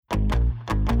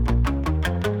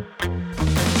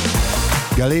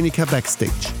Galenica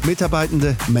Backstage.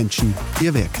 Mitarbeitende, Menschen,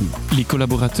 ihr Wirken. Les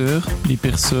collaborateurs, les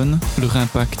personnes, leur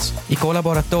impact. I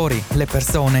collaboratori, le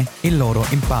persone, il loro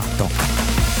impatto.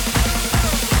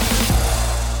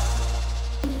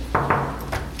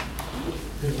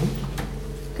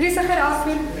 Grüß euch, Herr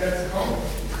Asper.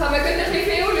 Kommen ein bisschen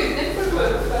viele Leute nicht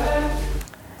verkaufen?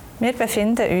 Wir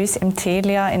befinden uns im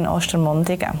Tilia in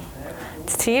Ostermundigen.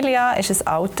 Das Tilia ist ein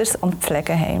Alters- und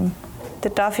Pflegeheim. Der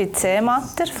David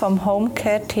Seematter vom Home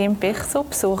Care Team Bichsel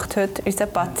besucht heute unseren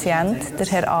Patienten, der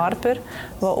Herr Arber,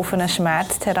 der auf eine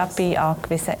Schmerztherapie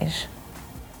angewiesen ist.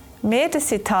 Wir, das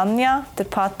sind Tanja, der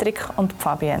Patrick und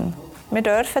Fabienne. Wir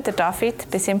dürfen den David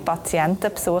bei seinem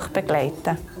Patientenbesuch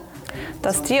begleiten.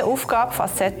 Dass diese Aufgabe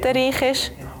facettenreich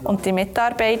ist und die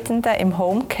Mitarbeitenden im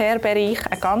Home-Care-Bereich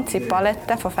eine ganze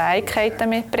Palette von Fähigkeiten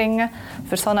mitbringen,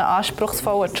 für so einen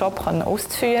anspruchsvollen Job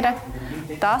auszuführen,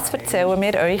 das erzählen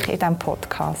wir euch in diesem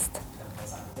Podcast.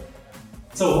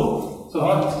 So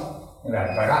hart.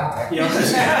 Ja, das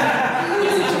ist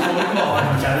schon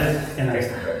vorgemacht.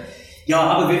 Ja,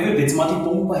 aber wir würden jetzt mal die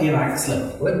Pumpe hier wechseln.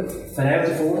 Gut. Für alle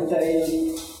den Vorteil,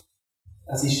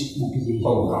 es ist mobil.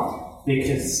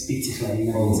 Wirklich ein bisschen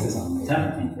kleiner insgesamt.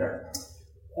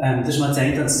 Das ist mal das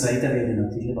eine. Das zweite wäre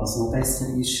natürlich, was noch besser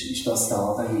ist das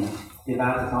da. Wir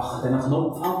werden nachher einen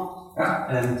Knopf haben.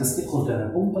 Das bekommt eine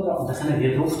Pumpe da und dann können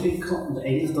wir draufdrücken. Und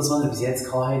eigentlich das, was wir bis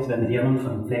jetzt hatten, wenn wir jemanden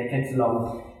von der Pflege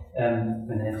verlangt,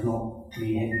 wenn er einfach noch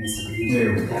mehr hätte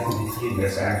müssen, der kommt nicht viel.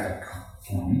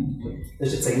 Das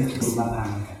ist jetzt eigentlich das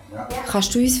Abhängige. Ja.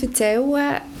 Kannst du uns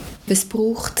erzählen, was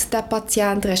braucht der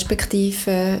Patient,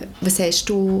 respektive was hast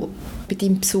du bei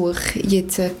deinem Besuch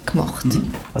jetzt gemacht?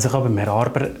 Also ich habe beim Herrn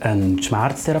Arber eine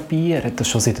Schmerztherapie. Er hat das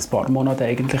schon seit ein paar Monaten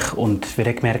eigentlich. Und wir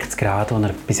haben gemerkt, das Gerät, das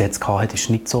er bis jetzt hatte, ist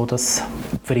nicht so das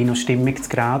für ihn noch stimmig, das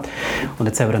Gerät. Und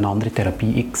jetzt haben wir eine andere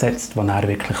Therapie eingesetzt, wo er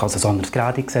wirklich, also ein anderes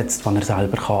Gerät eingesetzt, wo er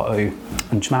selber auch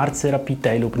einen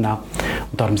Schmerztherapie-Teil übernehmen kann.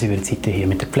 Und darum sind wir jetzt hier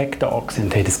mit der Pflege da und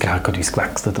haben das Gerät uns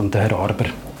gewechselt. Und der Herr Arber,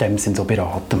 dem sind so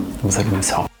beraten, was er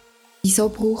muss haben. Wieso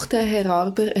braucht der Herr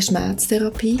Arber eine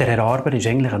Schmerztherapie? Der Herr Arber ist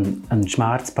eigentlich ein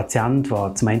Schmerzpatient,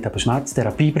 der zum einen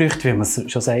Schmerztherapie braucht, wie man es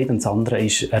schon sagt. Und das andere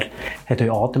ist, er hat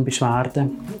auch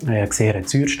Atembeschwerden. Er hat gesehen, er hat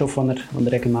Sauerstoff, den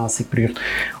er regelmässig braucht.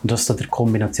 Und das ist so der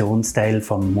Kombinationsteil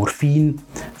vom Morphin.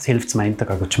 Das hilft zum einen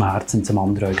gegen die Schmerzen und zum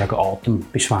anderen auch gegen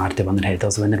Atembeschwerden, die er hat.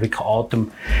 Also wenn er wirklich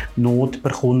Atemnot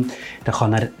bekommt, dann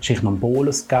kann er sich noch einen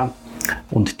Bolus geben.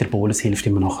 Und der Bolus hilft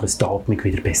ihm nachher, dass die Atmung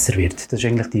wieder besser wird. Das ist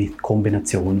eigentlich die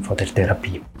Kombination von der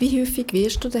Therapie. Wie häufig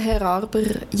wirst du den Herrn Arber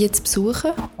jetzt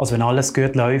besuchen? Also wenn alles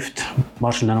gut läuft,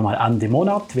 wahrscheinlich noch mal Ende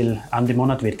Monat, weil Ende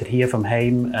Monat wird er hier vom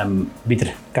Heim wieder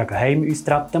gegen Heim uns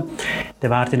treten.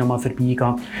 Dann werde ich noch mal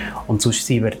vorbeigehen. Und sonst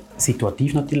sind wir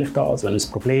situativ natürlich da. Also wenn es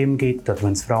ein Problem gibt oder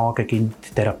wenn es Fragen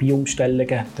gibt,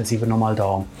 Therapieumstellungen, dann sind wir noch mal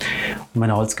da. Und wenn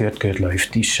alles gut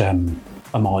läuft, ist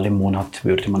einmal im Monat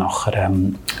würde man nachher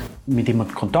mit ihm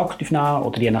Kontakt aufnehmen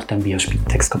oder je nachdem wie er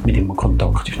Spitex mit ihm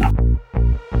Kontakt aufnehmen.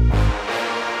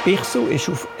 Bichsel ist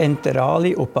auf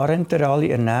Enterale und Parenterale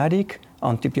Ernährung,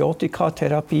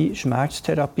 Antibiotikatherapie,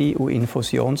 Schmerztherapie und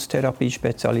Infusionstherapie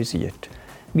spezialisiert.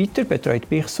 Weiter betreut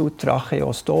Bichsel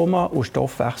Tracheostoma und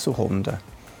Stoffwechselkunden.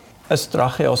 Ein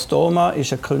Tracheostoma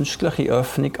ist eine künstliche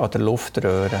Öffnung an der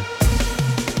Luftröhre.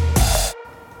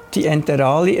 Die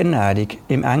Enterale Ernährung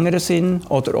im engeren Sinn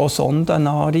oder auch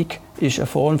Sondennahrung ist eine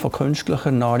Form von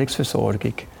künstlicher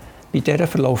Nahrungsversorgung. Bei der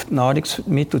verläuft die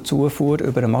Nahrungsmittelzufuhr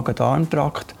über den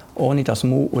Magen-Darm-Trakt, ohne dass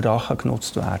Mund und Rachen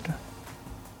genutzt werden.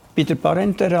 Bei der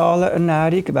parenteralen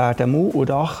Ernährung werden Mund und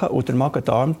Rachen und der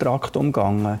Magen-Darm-Trakt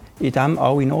umgangen, indem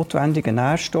alle notwendigen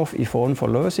Nährstoffe in Form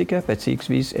von Lösungen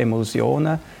bzw.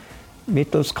 Emulsionen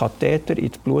mittels Katheter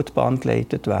in die Blutbahn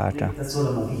geleitet werden. Das ist so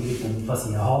eine mobile Pumpe, was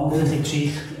eine handliche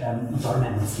Geschichte. Und darum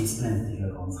haben wir das Display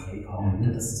natürlich ganz klein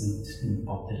gehalten, dass es mit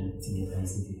Batterie zieht.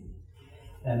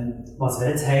 Was wir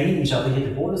jetzt haben, ist aber hier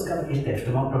der Bonusgeber. Ich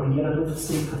darf mal probieren, drauf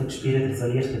zu drücken. Dann spürt er so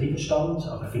leichten Widerstand,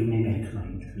 aber viel mehr merkt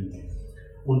man nicht.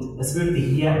 Und es würde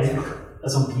hier einfach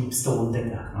so einen Piepston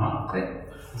geben. Okay.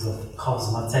 Also ich kann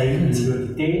es mal zeigen, es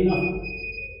würde dehnen.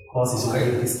 Quasi so ein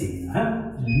Ding.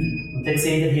 Und dann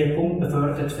seht ihr hier, die Pumpe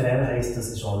fördert, für alle heisst, das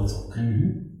ist alles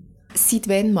okay. Seit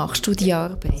wann machst du die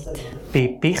Arbeit? Bei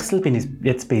Bichsel bin ich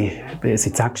jetzt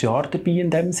seit 6 Jahren dabei in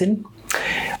dem Sinn.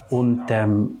 Und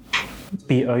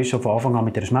bei euch schon von Anfang an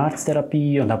mit der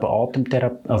Schmerztherapie und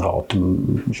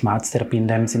eben Schmerztherapie in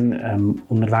dem Sinn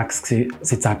unterwegs gewesen.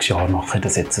 Seit 6 Jahren mache ich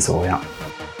das jetzt so, ja.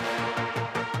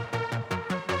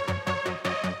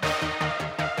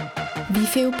 Wie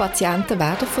viele Patienten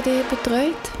werden von dir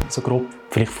betreut? So grob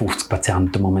vielleicht 50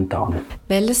 Patienten momentan.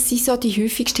 Welches sind so die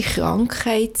häufigsten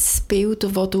Krankheitsbilder,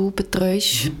 die du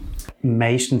betreust?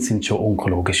 Meistens sind es schon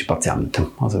onkologische Patienten.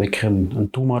 Also wirklich eine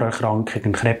Tumorerkrankung,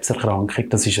 eine Krebserkrankung,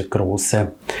 das ist ein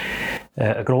grosser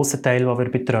Teil, den wir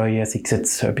betreuen. Sei es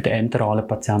jetzt bei den enteralen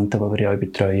Patienten, die wir ja auch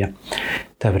betreuen.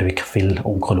 Da haben wir wirklich viel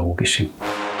onkologische.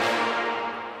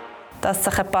 Dass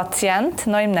sich ein Patient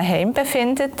noch in einem Heim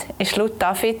befindet, ist laut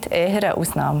David eher eine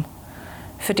Ausnahme.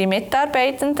 Für die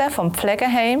Mitarbeitenden vom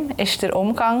Pflegeheim ist der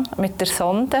Umgang mit der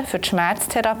Sonde für die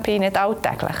Schmerztherapie nicht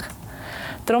alltäglich.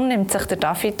 Darum nimmt sich der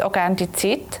David auch gerne die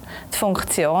Zeit, die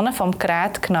Funktionen des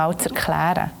Geräts genau zu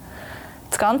erklären.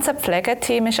 Das ganze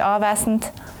Pflegeteam ist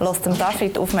anwesend, lässt dem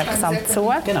David aufmerksam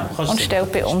zu und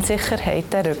stellt bei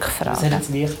Unsicherheiten Rückfragen. Das hat jetzt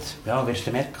Licht, ja, wirst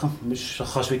du merken. Du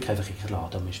kannst wirklich einfach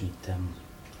laden.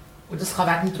 Und das kann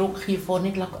wegen dem Druck hier vorne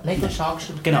nicht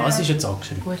angeschraubt. Genau, es ist jetzt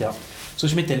angeschraubt. Ja.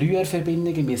 Sonst mit den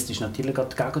Lührverbindungen müsstest du natürlich den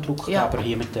Gegendruck geben, aber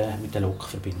hier mit den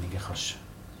Lokverbindungen kannst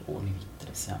du ohne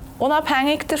weiteres. Ja.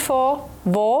 Unabhängig davon,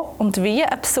 wo und wie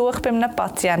ein Besuch bei einem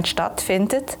Patienten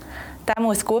stattfindet, der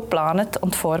muss gut geplant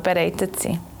und vorbereitet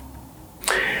sein.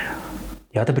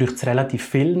 Ja, da braucht es relativ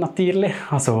viel natürlich.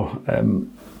 Also,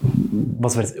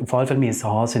 was wir auf jeden Fall müssen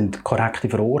haben, sind korrekte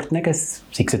Verordnungen,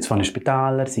 sei es jetzt von einem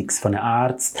Spitäler, sei es von einem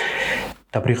Arzt.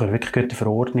 Da brauchen wir wirklich gute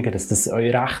Verordnungen, dass das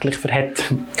euch rechtlich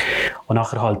verhält. Und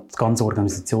nachher halt das ganze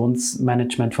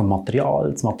Organisationsmanagement vom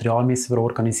Material. Das Material müssen wir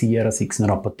organisieren, sei es in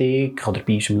einer Apotheke oder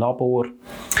bei uns im Labor.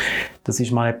 Das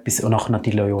ist mal etwas. Und nachher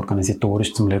natürlich auch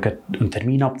organisatorisch, um einen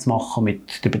Termin abzumachen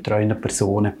mit den betreuenden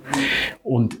Personen.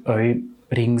 Und euch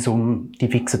ringsum die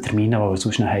fixen Termine, die wir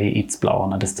sonst noch haben,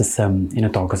 einzuplanen, dass das in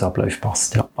den Tagesablauf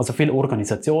passt. Ja. Also viel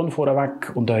Organisation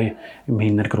vorweg und auch im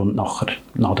Hintergrund nach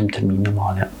dem Termin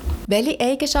nochmal. Ja. Welche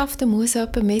Eigenschaften muss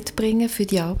jemand mitbringen, für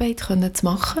die Arbeit zu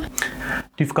machen?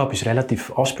 Die Aufgabe ist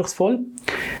relativ anspruchsvoll.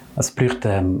 Es braucht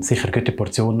sicher eine gute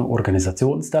Portion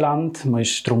Organisationstalent. Man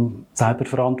ist darum selber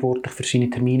verantwortlich für seine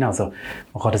Termine. Also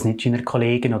man kann das nicht seiner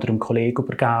Kollegin oder einem Kollegen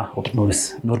übergeben oder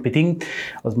nur bedingt.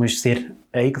 Also man ist sehr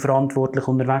eigenverantwortlich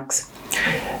unterwegs.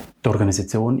 Die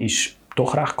Organisation ist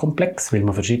doch recht komplex, weil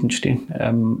man verschiedenste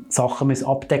Sachen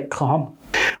abdecken muss.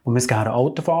 Man muss gerne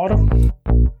Auto fahren.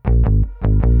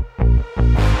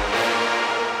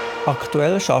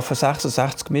 Aktuell arbeiten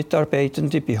 66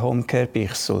 Mitarbeitende bei Home Care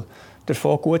Bichsel.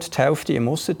 Davon gut die Hälfte im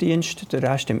Aussendienst, der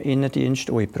Rest im Innendienst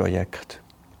und in Projekten.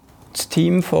 Das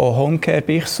Team von Home Care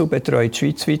Bichsel betreut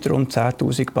schweizweit rund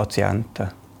 10'000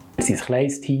 Patienten. Wir sind ein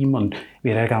kleines Team und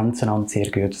wir ergänzen uns sehr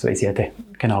gut. Es weiss jeder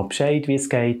genau Bescheid, wie es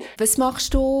geht. Was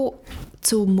machst du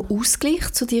zum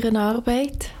Ausgleich zu deiner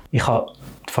Arbeit? Ich habe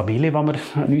die Familie, die man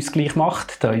einen Ausgleich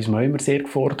macht. Da ist man immer sehr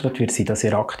gefordert. Wir sind da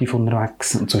sehr aktiv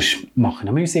unterwegs. Und sonst mache ich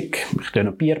noch Musik, ich tue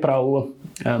noch Bier brauen.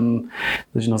 Das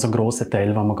ist noch so ein grosser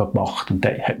Teil, den man gerade macht. Und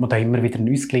dann hat man da immer wieder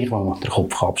einen Ausgleich, wo man den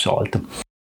Kopf abschalten kann.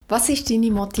 Was ist deine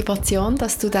Motivation,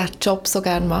 dass du diesen Job so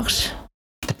gerne machst?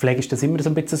 In der Pflege ist das immer so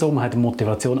ein bisschen so. Man hat eine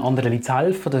Motivation, anderen Leuten zu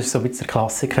helfen. Das ist so ein bisschen der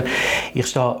Klassiker. Ich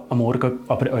stehe am Morgen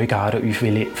aber euch gerne auf,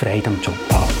 weil ich Freude am Job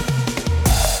habe.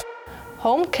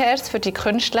 Home-Cares für die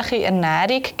künstliche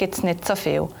Ernährung gibt es nicht so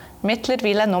viel.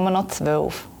 Mittlerweile nur noch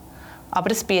 12.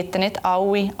 Aber es bieten nicht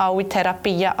alle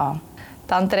Therapien an.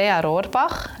 Die Andrea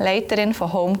Rohrbach, Leiterin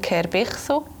von Home Care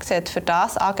Bichsel, sieht für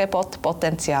das Angebot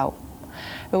Potenzial.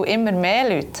 Weil immer mehr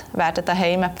Leute werden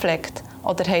daheim gepflegt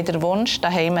oder haben den Wunsch,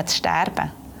 daheim zu sterben.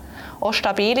 Auch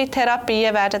stabile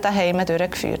Therapien werden daheim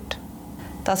durchgeführt.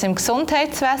 Dass im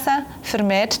Gesundheitswesen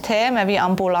vermehrt Themen wie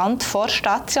ambulant vor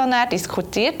stationär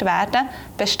diskutiert werden,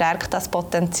 bestärkt das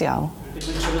Potenzial.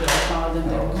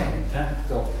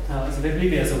 Also wir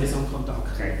bleiben ja sowieso in Kontakt.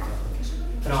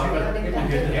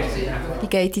 Wie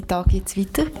geht die Tag jetzt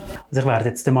weiter? Also ich werde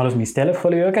jetzt mal auf mein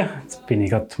Telefon schauen. Jetzt bin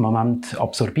ich gerade im Moment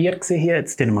absorbiert hier.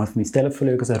 Jetzt werde ich mal auf mein Telefon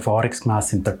schauen. Also erfahrungsgemäss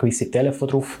sind da gewisse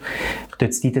Telefone drauf. Ich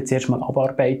werde die jetzt erst mal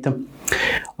abarbeiten.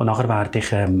 Und nachher werde ich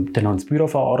dann noch ins Büro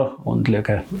fahren und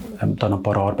schauen, dann ein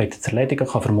paar Arbeiten zu erledigen.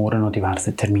 Ich habe für morgen noch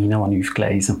diverse Termine, die ich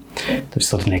aufgelesen habe. Das ist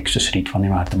so der nächste Schritt, den ich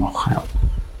machen werde. Ja.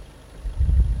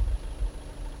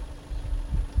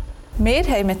 Wir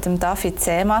haben mit dem David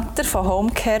Seematter von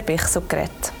Home Care Bichsel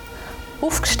geredet.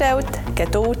 Aufgestellt,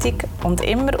 geduldig und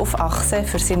immer auf Achse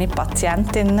für seine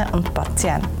Patientinnen und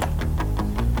Patienten.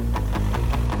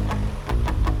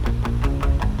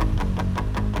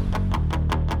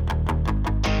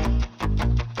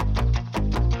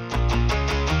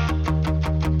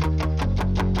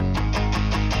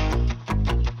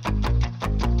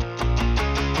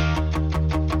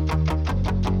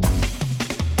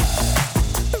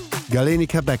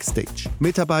 Galenica Backstage.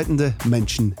 Mitarbeitende,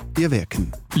 Menschen, ihr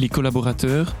Wirken. Les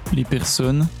collaborateurs, les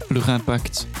personnes, leur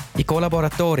impact. I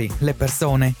collaboratori, le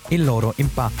persone, il loro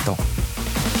impatto.